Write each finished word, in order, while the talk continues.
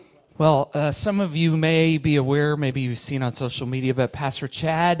Well, some of you may be aware, maybe you've seen on social media, but Pastor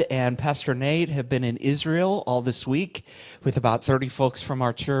Chad and Pastor Nate have been in Israel all this week with about 30 folks from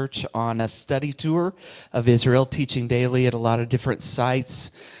our church on a study tour of Israel, teaching daily at a lot of different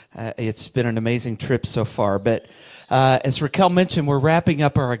sites. It's been an amazing trip so far. But as Raquel mentioned, we're wrapping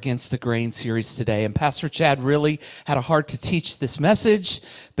up our Against the Grain series today. And Pastor Chad really had a heart to teach this message,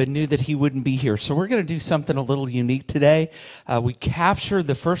 but knew that he wouldn't be here. So we're going to do something a little unique today. We captured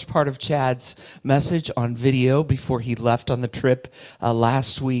the first part of Chad's message on video before he left on the trip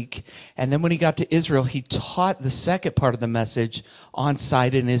last week. And then when he got to Israel, he taught the second part of the message on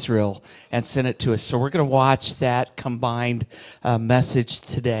site in Israel and sent it to us. So we're going to watch that combined message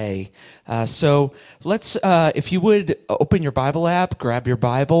today. So let's, if you would, open your Bible app, grab your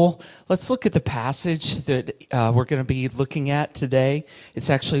Bible. Let's look at the passage that we're going to be looking at today. It's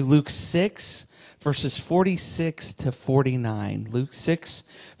actually Luke 6, verses 46 to 49. Luke 6,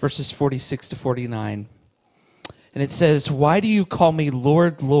 verses 46 to 49. And it says, "Why do you call me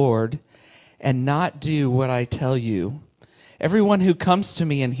Lord, Lord, and not do what I tell you? Everyone who comes to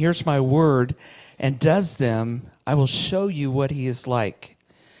me and hears my word and does them, I will show you what he is like.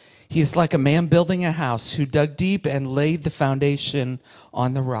 He is like a man building a house who dug deep and laid the foundation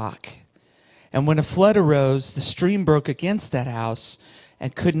on the rock. And when a flood arose, the stream broke against that house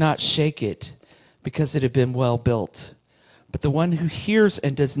and could not shake it because it had been well built. But the one who hears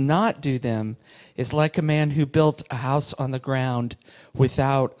and does not do them is like a man who built a house on the ground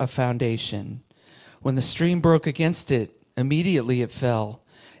without a foundation. When the stream broke against it, immediately it fell,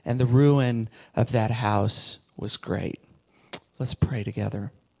 and the ruin of that house was great." Let's pray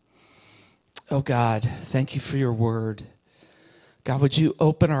together. Oh God, thank you for your word. God, would you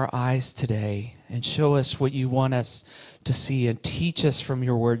open our eyes today and show us what you want us to see and teach us from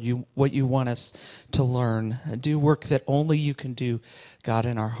your word, what you want us to learn. And do work that only you can do, God,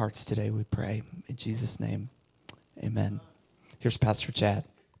 in our hearts today, we pray. In Jesus' name, amen. Here's Pastor Chad.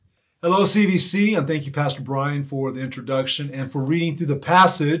 Hello, CVC, and thank you, Pastor Brian, for the introduction and for reading through the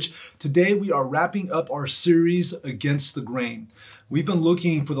passage. Today, we are wrapping up our series, Against the Grain. We've been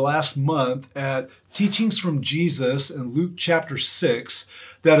looking for the last month at teachings from Jesus in Luke chapter 6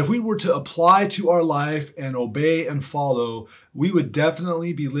 that if we were to apply to our life and obey and follow, we would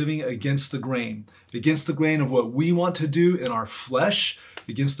definitely be living against the grain of what we want to do in our flesh,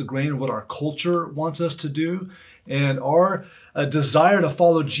 against the grain of what our culture wants us to do. And our desire to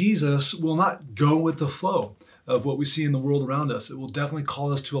follow Jesus will not go with the flow of what we see in the world around us. It will definitely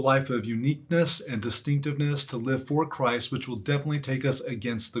call us to a life of uniqueness and distinctiveness to live for Christ, which will definitely take us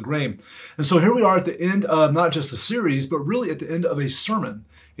against the grain. And so here we are at the end of not just a series, but really at the end of a sermon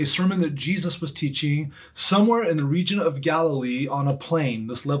that Jesus was teaching somewhere in the region of Galilee on a plain,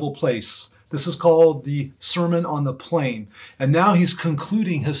 this level place. This is called the Sermon on the Plain. And now he's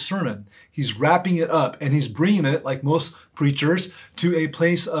concluding his sermon. He's wrapping it up, and he's bringing it, like most preachers, to a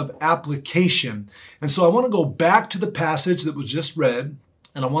place of application. And so I want to go back to the passage that was just read,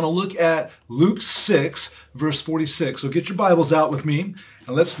 and I want to look at Luke 6, verse 46. So get your Bibles out with me,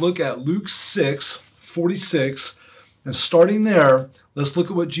 and let's look at Luke 6, 46. And starting there, let's look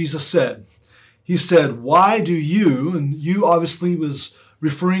at what Jesus said. He said, "Why do you," and you obviously was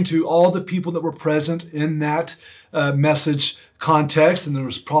referring to all the people that were present in that message context. And there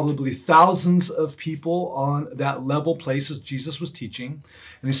was probably thousands of people on that level place as Jesus was teaching.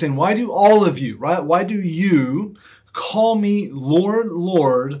 And he's saying, why do all of you, right? Why do you call me Lord,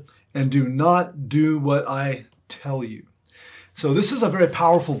 Lord, and do not do what I tell you? So this is a very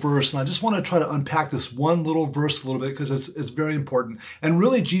powerful verse, and I just want to try to unpack this one little verse a little bit because it's very important. And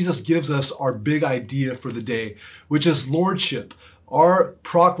really, Jesus gives us our big idea for the day, which is lordship. Our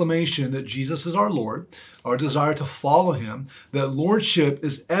proclamation that Jesus is our Lord, our desire to follow him, that lordship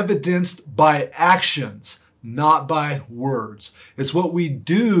is evidenced by actions, not by words. It's what we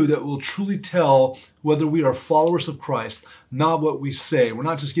do that will truly tell whether we are followers of Christ, not what we say. We're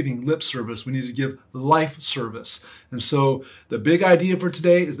not just giving lip service. We need to give life service. And so the big idea for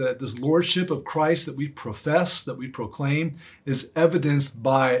today is that this lordship of Christ that we profess, that we proclaim, is evidenced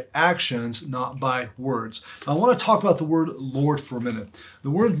by actions, not by words. Now, I want to talk about the word Lord for a minute. The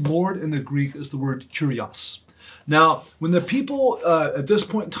word Lord in the Greek is the word kurios. Now, when the people at this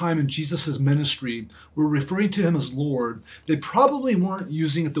point in time in Jesus' ministry were referring to him as Lord, they probably weren't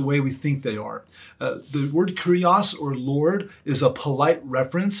using it the way we think they are. The word kurios or Lord is a polite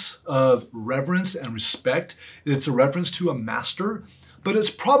reference of reverence and respect. It's a reference to a master. but it's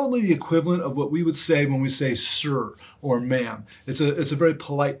probably the equivalent of what we would say when we say sir or ma'am. It's a very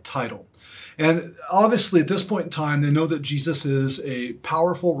polite title. And obviously, at this point in time, they know that Jesus is a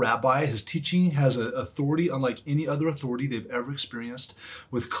powerful rabbi. His teaching has an authority unlike any other authority they've ever experienced.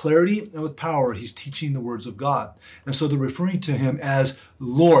 With clarity and with power, he's teaching the words of God. And so they're referring to him as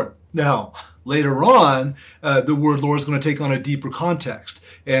Lord. Now, later on, the word Lord is going to take on a deeper context.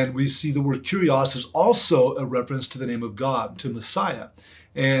 And we see the word Kyrios is also a reference to the name of God, to Messiah.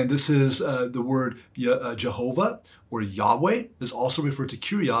 And this is the word Jehovah or Yahweh is also referred to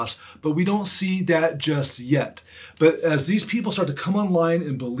Kyrios, but we don't see that just yet. But as these people start to come online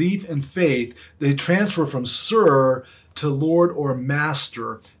in belief and faith, they transfer from sir to Lord or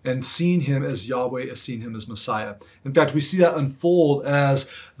Master, and seeing him as Yahweh, as seeing him as Messiah. In fact, we see that unfold as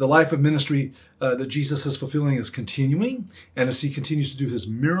the life of ministry that Jesus is fulfilling is continuing, and as he continues to do his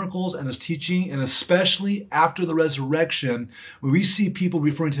miracles and his teaching, and especially after the resurrection, when we see people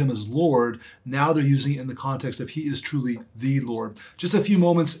referring to him as Lord, now they're using it in the context of he is truly the Lord. Just a few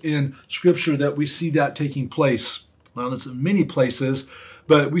moments in Scripture that we see that taking place. Well, that's in many places,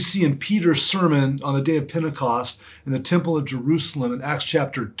 but we see in Peter's sermon on the day of Pentecost in the Temple of Jerusalem in Acts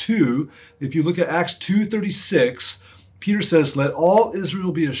chapter 2, if you look at Acts 2:36, Peter says, "Let all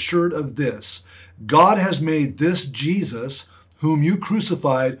Israel be assured of this, God has made this Jesus, whom you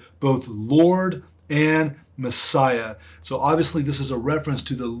crucified, both Lord and Messiah." So obviously this is a reference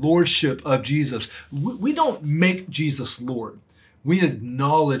to the lordship of Jesus. We don't make Jesus Lord. We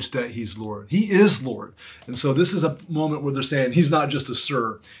acknowledge that he's Lord. He is Lord. And so this is a moment where they're saying he's not just a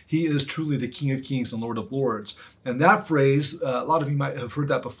sir. He is truly the King of Kings and Lord of Lords. And that phrase, a lot of you might have heard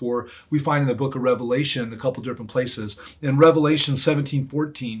that before, we find in the book of Revelation, a couple different places. In Revelation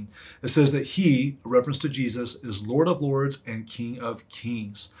 17:14, it says that he, a reference to Jesus, is Lord of Lords and King of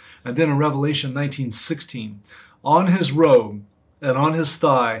Kings. And then in Revelation 19:16, on his robe, and on his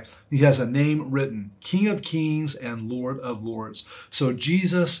thigh, he has a name written, King of Kings and Lord of Lords. So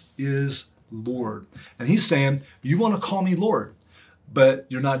Jesus is Lord. And he's saying, you want to call me Lord, but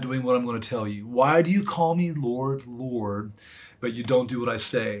you're not doing what I'm going to tell you. Why do you call me Lord, Lord, but you don't do what I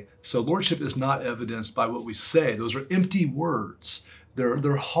say? So lordship is not evidenced by what we say. Those are empty words.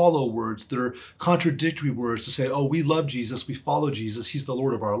 They're hollow words. They're contradictory words to say, oh, we love Jesus, we follow Jesus, he's the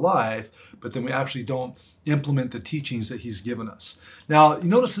Lord of our life, but then we actually don't implement the teachings that he's given us. Now, you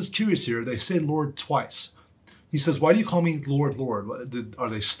notice it's curious here. They say Lord twice. He says, why do you call me Lord, Lord? Are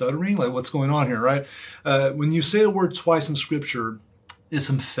they stuttering? Like, what's going on here, right? When you say a word twice in Scripture, it's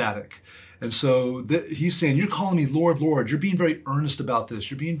emphatic. And so he's saying, you're calling me Lord, Lord. You're being very earnest about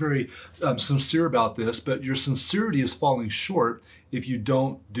this. You're being very sincere about this, but your sincerity is falling short if you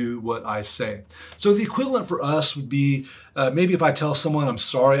don't do what I say. So the equivalent for us would be maybe if I tell someone I'm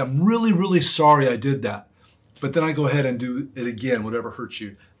sorry, I'm really, really sorry I did that. But then I go ahead and do it again, whatever hurts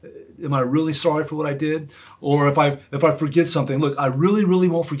you. Am I really sorry for what I did? Or if I forget something, look, I really, really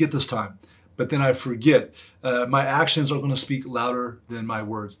won't forget this time. But then I forget. My actions are going to speak louder than my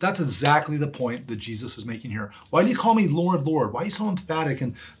words. That's exactly the point that Jesus is making here. Why do you call me Lord, Lord? Why are you so emphatic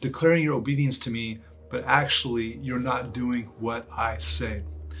in declaring your obedience to me, but actually you're not doing what I say?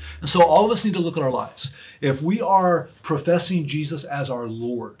 And so all of us need to look at our lives. If we are professing Jesus as our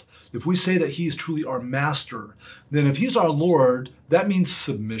Lord, if we say that he is truly our master, then if he's our Lord, that means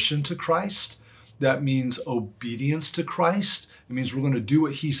submission to Christ. That means obedience to Christ. It means we're going to do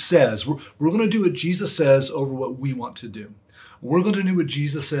what he says. We're going to do what Jesus says over what we want to do. We're going to do what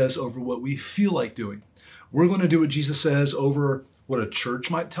Jesus says over what we feel like doing. We're going to do what Jesus says over what a church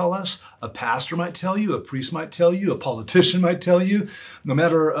might tell us, a pastor might tell you, a priest might tell you, a politician might tell you. No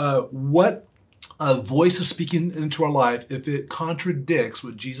matter what a voice is speaking into our life, if it contradicts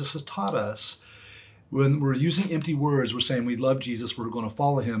what Jesus has taught us, when we're using empty words, we're saying we love Jesus, we're going to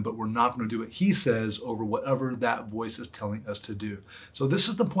follow him, but we're not going to do what he says over whatever that voice is telling us to do. So this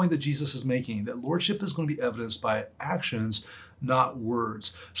is the point that Jesus is making, that lordship is going to be evidenced by actions, not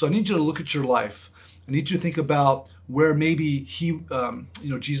words. So I need you to look at your life. I need you to think about where maybe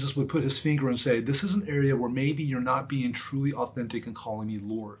Jesus would put his finger and say, this is an area where maybe you're not being truly authentic and calling me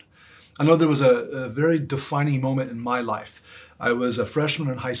Lord. I know there was a very defining moment in my life. I was a freshman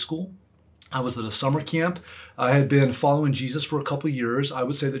in high school. I was at a summer camp. I had been following Jesus for a couple of years. I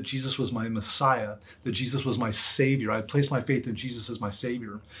would say that Jesus was my Messiah, that Jesus was my Savior. I had placed my faith in Jesus as my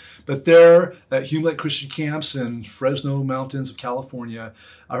Savior. But there at Hume Lake Christian Camps in Fresno Mountains of California,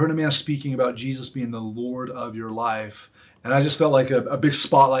 I heard a man speaking about Jesus being the Lord of your life. And I just felt like a big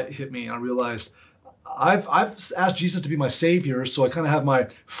spotlight hit me. And I realized I've asked Jesus to be my savior, so I kind of have my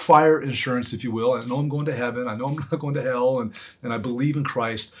fire insurance, if you will. I know I'm going to heaven. I know I'm not going to hell, and I believe in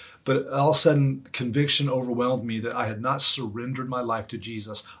Christ. But all of a sudden, conviction overwhelmed me that I had not surrendered my life to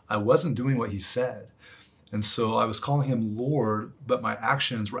Jesus. I wasn't doing what he said. And so I was calling him Lord, but my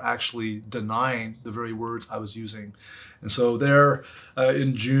actions were actually denying the very words I was using. And so there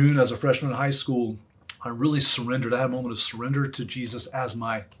in June, as a freshman in high school, I really surrendered. I had a moment of surrender to Jesus as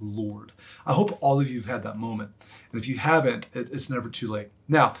my Lord. I hope all of you have had that moment. And if you haven't, it's never too late.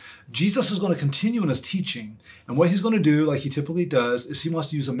 Now, Jesus is going to continue in his teaching. And what he's going to do, like he typically does, is he wants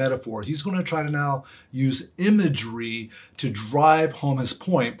to use a metaphor. He's going to try to now use imagery to drive home his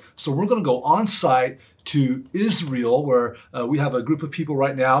point. So we're going to go on site to Israel, where we have a group of people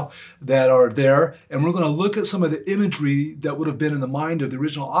right now that are there. And we're going to look at some of the imagery that would have been in the mind of the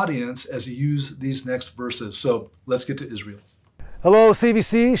original audience as he used these next verses. So let's get to Israel. Hello,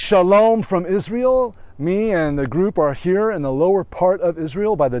 CVC. Shalom from Israel. Me and the group are here in the lower part of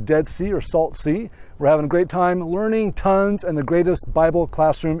Israel by the Dead Sea or Salt Sea. We're having a great time learning tons in the greatest Bible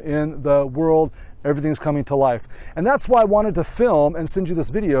classroom in the world. Everything's coming to life. And that's why I wanted to film and send you this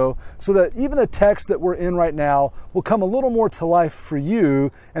video so that even the text that we're in right now will come a little more to life for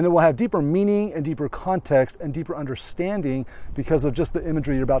you, and it will have deeper meaning and deeper context and deeper understanding because of just the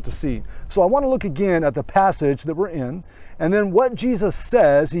imagery you're about to see. So I want to look again at the passage that we're in, and then what Jesus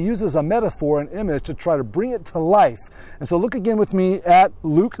says. He uses a metaphor, an image, to try to bring it to life. And so look again with me at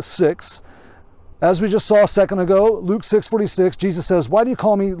Luke 6. As we just saw a second ago, Luke 6:46, Jesus says, "Why do you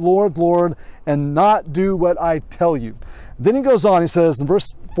call me Lord, Lord, and not do what I tell you?" Then he goes on, he says in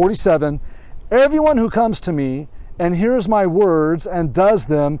verse 47, "Everyone who comes to me and hears my words and does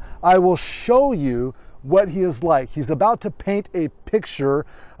them, I will show you what he is like." He's about to paint a picture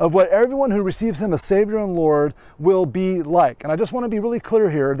of what everyone who receives him as Savior and Lord will be like. And I just want to be really clear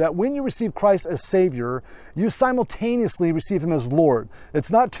here that when you receive Christ as Savior, you simultaneously receive him as Lord. It's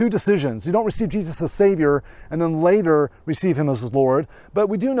not two decisions. You don't receive Jesus as Savior and then later receive him as Lord. But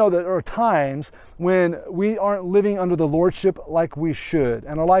we do know that there are times when we aren't living under the Lordship like we should,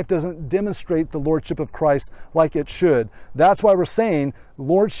 and our life doesn't demonstrate the Lordship of Christ like it should. That's why we're saying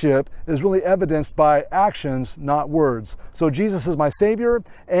Lordship is really evidenced by actions, not words. So Jesus is my Savior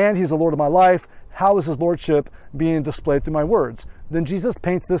and he's the Lord of my life. How is his Lordship being displayed through my words? Then Jesus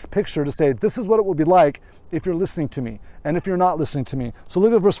paints this picture to say, this is what it will be like if you're listening to me and if you're not listening to me. So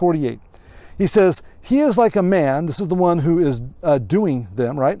look at verse 48. He says, he is like a man, this is the one who is doing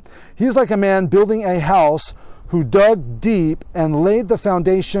them, right? He is like a man building a house who dug deep and laid the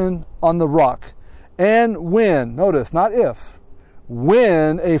foundation on the rock. And when, notice, not if,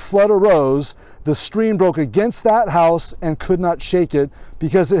 when a flood arose, the stream broke against that house and could not shake it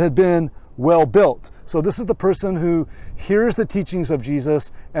because it had been well built. So this is the person who hears the teachings of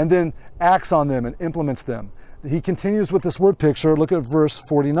Jesus and then acts on them and implements them. He continues with this word picture. Look at verse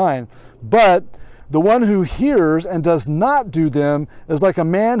 49. But the one who hears and does not do them is like a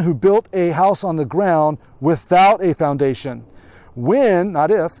man who built a house on the ground without a foundation. When,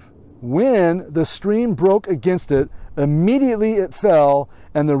 not if, when the stream broke against it, immediately it fell,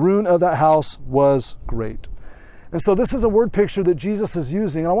 and the ruin of that house was great. And so this is a word picture that Jesus is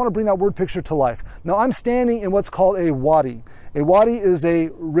using, and I want to bring that word picture to life. Now I'm standing in what's called a wadi. A wadi is a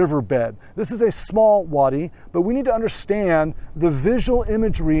riverbed. This is a small wadi, but we need to understand the visual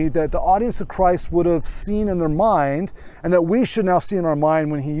imagery that the audience of Christ would have seen in their mind, and that we should now see in our mind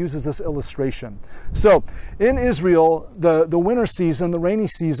when he uses this illustration. So in Israel, the winter season, the rainy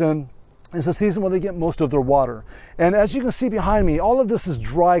season, is the season where they get most of their water. And as you can see behind me, all of this is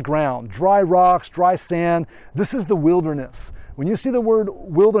dry ground, dry rocks, dry sand. This is the wilderness. When you see the word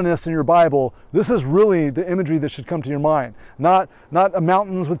wilderness in your Bible, this is really the imagery that should come to your mind. Not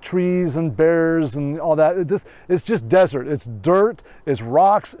mountains with trees and bears and all that. It's just desert. It's dirt, it's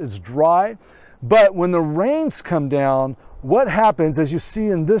rocks, it's dry. But when the rains come down, what happens, as you see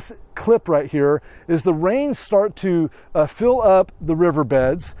in this clip right here, is the rains start to fill up the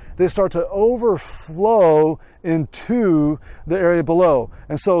riverbeds. They start to overflow into the area below.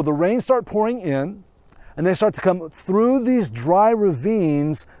 And so the rains start pouring in, and they start to come through these dry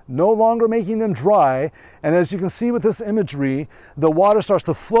ravines, no longer making them dry. And as you can see with this imagery, the water starts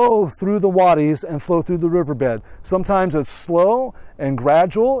to flow through the wadis and flow through the riverbed. Sometimes it's slow and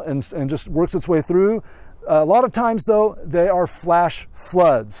gradual and just works its way through. A lot of times, though, they are flash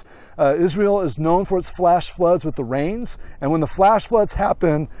floods. Israel is known for its flash floods with the rains, and when the flash floods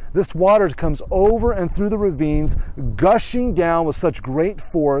happen, this water comes over and through the ravines, gushing down with such great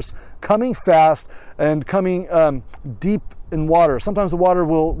force, coming fast and coming deep in water. Sometimes the water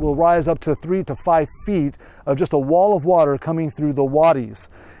will rise up to 3 to 5 feet of just a wall of water coming through the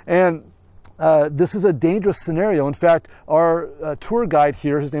wadis. And this is a dangerous scenario. In fact, our tour guide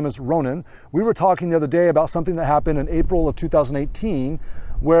here, his name is Ronan, we were talking the other day about something that happened in April of 2018,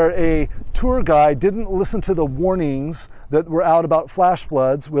 where a tour guide didn't listen to the warnings that were out about flash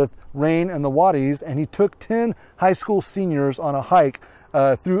floods with rain and the wadis, and he took 10 high school seniors on a hike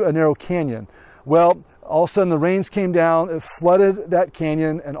through a narrow canyon. Well, all of a sudden the rains came down, it flooded that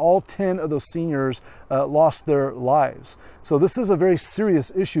canyon, and all 10 of those seniors lost their lives. So this is a very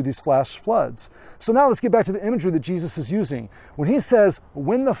serious issue, these flash floods. So now let's get back to the imagery that Jesus is using. When he says,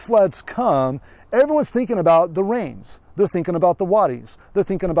 when the floods come, everyone's thinking about the rains. They're thinking about the wadis. They're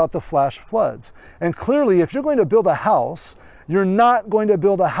thinking about the flash floods. And clearly, if you're going to build a house, you're not going to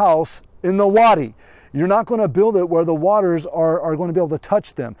build a house in the wadi. You're not going to build it where the waters are going to be able to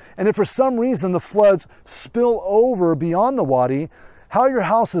touch them. And if for some reason the floods spill over beyond the wadi, how your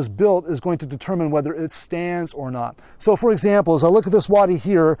house is built is going to determine whether it stands or not. So for example, as I look at this wadi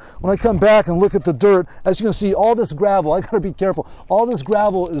here, when I come back and look at the dirt, as you can see, all this gravel, I gotta be careful, all this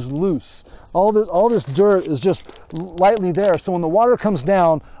gravel is loose. All this dirt is just lightly there. So when the water comes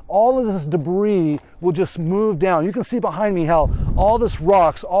down, all of this debris will just move down. You can see behind me how all this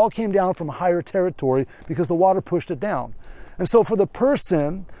rocks all came down from higher territory because the water pushed it down. And so for the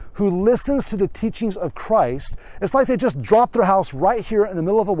person who listens to the teachings of Christ, it's like they just dropped their house right here in the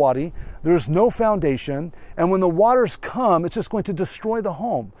middle of a wadi. There's no foundation. And when the waters come, it's just going to destroy the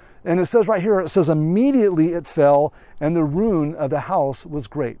home. And it says right here, it says, immediately it fell and the ruin of the house was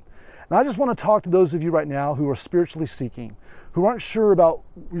great. And I just want to talk to those of you right now who are spiritually seeking, who aren't sure about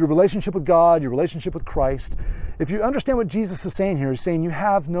your relationship with God, your relationship with Christ. If you understand what Jesus is saying here, he's saying you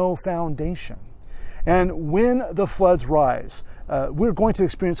have no foundation. And when the floods rise, we're going to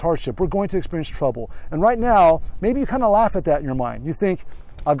experience hardship. We're going to experience trouble. And right now, maybe you kind of laugh at that in your mind. You think,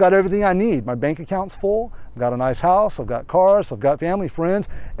 I've got everything I need. My bank account's full. I've got a nice house. I've got cars. I've got family, friends.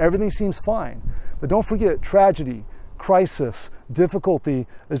 Everything seems fine. But don't forget, tragedy, crisis, difficulty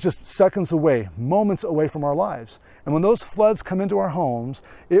is just seconds away, moments away from our lives. And when those floods come into our homes,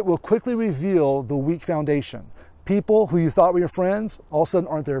 it will quickly reveal the weak foundation. People who you thought were your friends, all of a sudden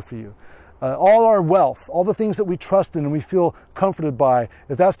aren't there for you. All our wealth, all the things that we trust in and we feel comforted by,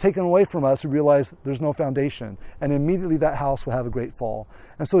 if that's taken away from us, we realize there's no foundation. And immediately that house will have a great fall.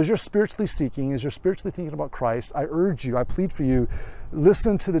 And so as you're spiritually seeking, as you're spiritually thinking about Christ, I urge you, I plead for you,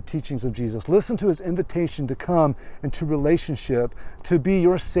 listen to the teachings of Jesus. Listen to his invitation to come into relationship, to be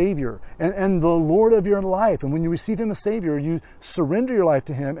your Savior and the Lord of your life. And when you receive him as Savior, you surrender your life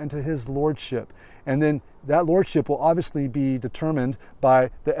to him and to his Lordship. And then that Lordship will obviously be determined by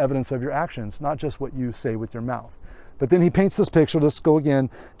the evidence of your actions, not just what you say with your mouth. But then he paints this picture, let's go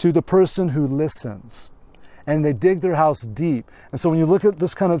again, to the person who listens. And they dig their house deep. And so when you look at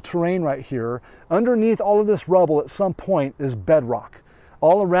this kind of terrain right here, underneath all of this rubble at some point is bedrock.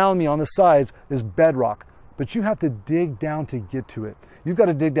 All around me on the sides is bedrock. But you have to dig down to get to it. You've got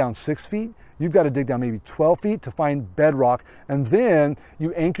to dig down 6 feet. You've got to dig down maybe 12 feet to find bedrock. And then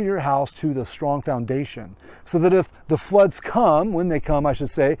you anchor your house to the strong foundation. So that if the floods come, when they come, I should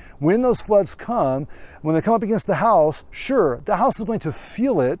say, when those floods come, when they come up against the house, sure, the house is going to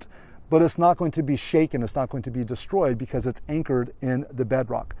feel it, but it's not going to be shaken. It's not going to be destroyed because it's anchored in the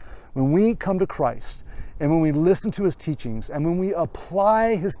bedrock. When we come to Christ and when we listen to his teachings and when we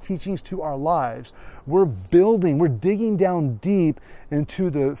apply his teachings to our lives, we're digging down deep into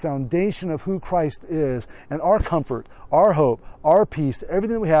the foundation of who Christ is, and our comfort, our hope, our peace,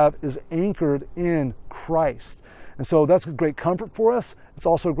 everything that we have is anchored in Christ. And so that's a great comfort for us. It's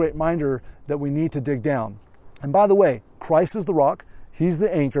also a great reminder that we need to dig down. And by the way, Christ is the rock. He's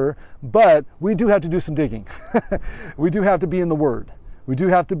the anchor, but we do have to do some digging. We do have to be in the Word. We do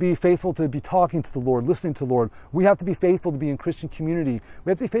have to be faithful to be talking to the Lord, listening to the Lord. We have to be faithful to be in Christian community. We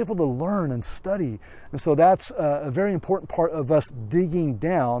have to be faithful to learn and study. And so that's a very important part of us digging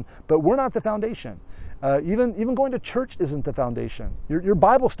down, but we're not the foundation. Even going to church isn't the foundation. Your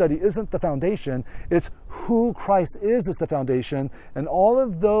Bible study isn't the foundation. It's who Christ is the foundation. And all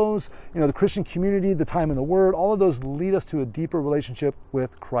of those, the Christian community, the time in the Word, all of those lead us to a deeper relationship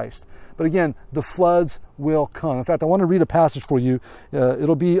with Christ. But again, the floods will come. In fact, I want to read a passage for you.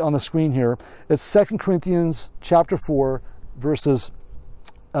 It'll be on the screen here. It's 2 Corinthians chapter 4, verses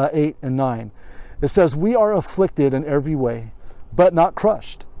 8 and 9. It says, "We are afflicted in every way, but not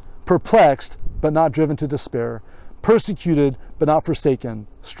crushed, perplexed, but not driven to despair, persecuted, but not forsaken,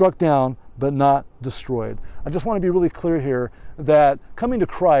 struck down, but not destroyed." I just want to be really clear here that coming to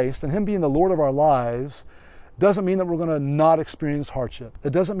Christ and him being the Lord of our lives doesn't mean that we're going to not experience hardship.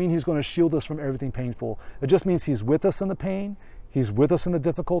 It doesn't mean he's going to shield us from everything painful. It just means he's with us in the pain. He's with us in the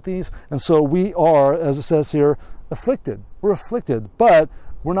difficulties. And so we are, as it says here, afflicted. We're afflicted, but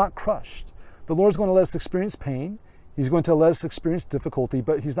we're not crushed. The Lord's going to let us experience pain. He's going to let us experience difficulty,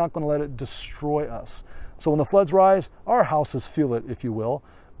 but he's not going to let it destroy us. So when the floods rise, our houses feel it, if you will,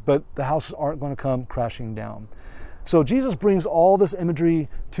 but the houses aren't going to come crashing down. So Jesus brings all this imagery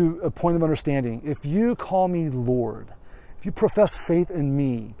to a point of understanding. If you call me Lord, if you profess faith in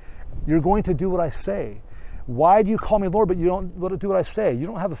me, you're going to do what I say. Why do you call me Lord, but you don't do what I say? You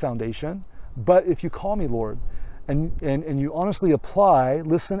don't have a foundation. But if you call me Lord, and you honestly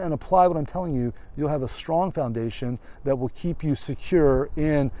listen and apply what I'm telling you, you'll have a strong foundation that will keep you secure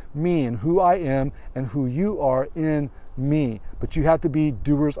in me and who I am and who you are in me. But you have to be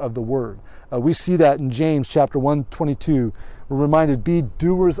doers of the word. We see that in James chapter 1:22. We're reminded, be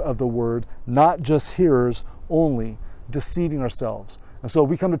doers of the word, not just hearers only, deceiving ourselves. And so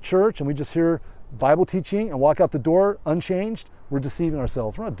we come to church and we just hear Bible teaching and walk out the door unchanged, we're deceiving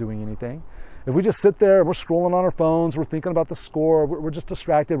ourselves. We're not doing anything. If we just sit there, we're scrolling on our phones, we're thinking about the score, we're just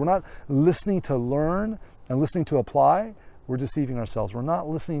distracted, we're not listening to learn and listening to apply, we're deceiving ourselves. We're not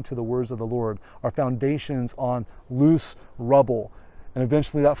listening to the words of the Lord. Our foundation's on loose rubble, and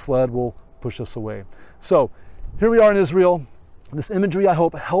eventually that flood will push us away. So here we are in Israel. This imagery, I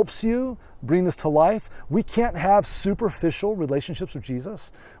hope, helps you bring this to life. We can't have superficial relationships with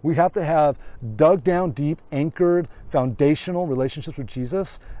Jesus. We have to have dug down deep, anchored, foundational relationships with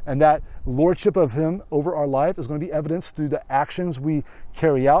Jesus. And that lordship of him over our life is going to be evidenced through the actions we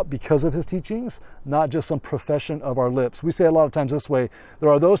carry out because of his teachings, not just some profession of our lips. We say a lot of times this way, there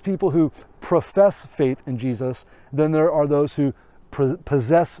are those people who profess faith in Jesus, then there are those who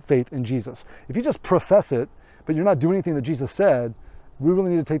possess faith in Jesus. If you just profess it, but you're not doing anything that Jesus said, we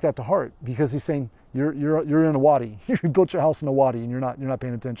really need to take that to heart, because he's saying you're in a wadi. You built your house in a wadi and you're not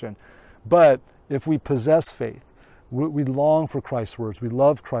paying attention. But if we possess faith, we long for Christ's words. We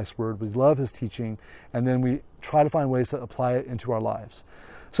love Christ's word. We love his teaching, and then we try to find ways to apply it into our lives.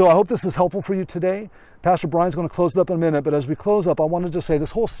 So I hope this is helpful for you today. Pastor Brian's going to close it up in a minute, but as we close up, I want to just say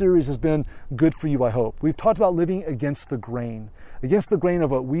this whole series has been good for you, I hope. We've talked about living against the grain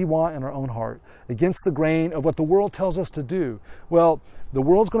of what we want in our own heart, against the grain of what the world tells us to do. Well, the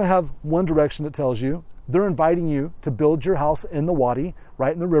world's going to have one direction that tells you. They're inviting you to build your house in the wadi,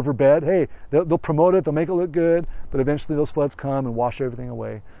 right in the riverbed. Hey, they'll promote it, they'll make it look good, but eventually those floods come and wash everything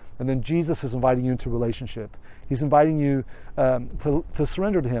away. And then Jesus is inviting you into relationship. He's inviting you to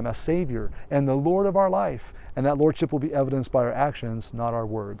surrender to him as Savior and the Lord of our life. And that Lordship will be evidenced by our actions, not our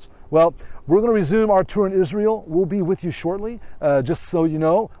words. Well, we're going to resume our tour in Israel. We'll be with you shortly. Just so you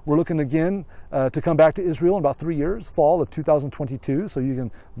know, we're looking again to come back to Israel in about 3 years, fall of 2022. So you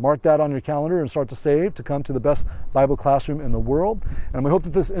can mark that on your calendar and start to save to come to the best Bible classroom in the world. And we hope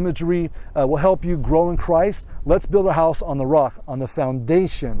that this imagery will help you grow in Christ. Let's build a house on the rock, on the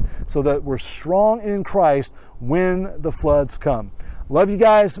foundation, so that we're strong in Christ when the floods come. Love you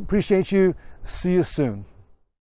guys. Appreciate you. See you soon.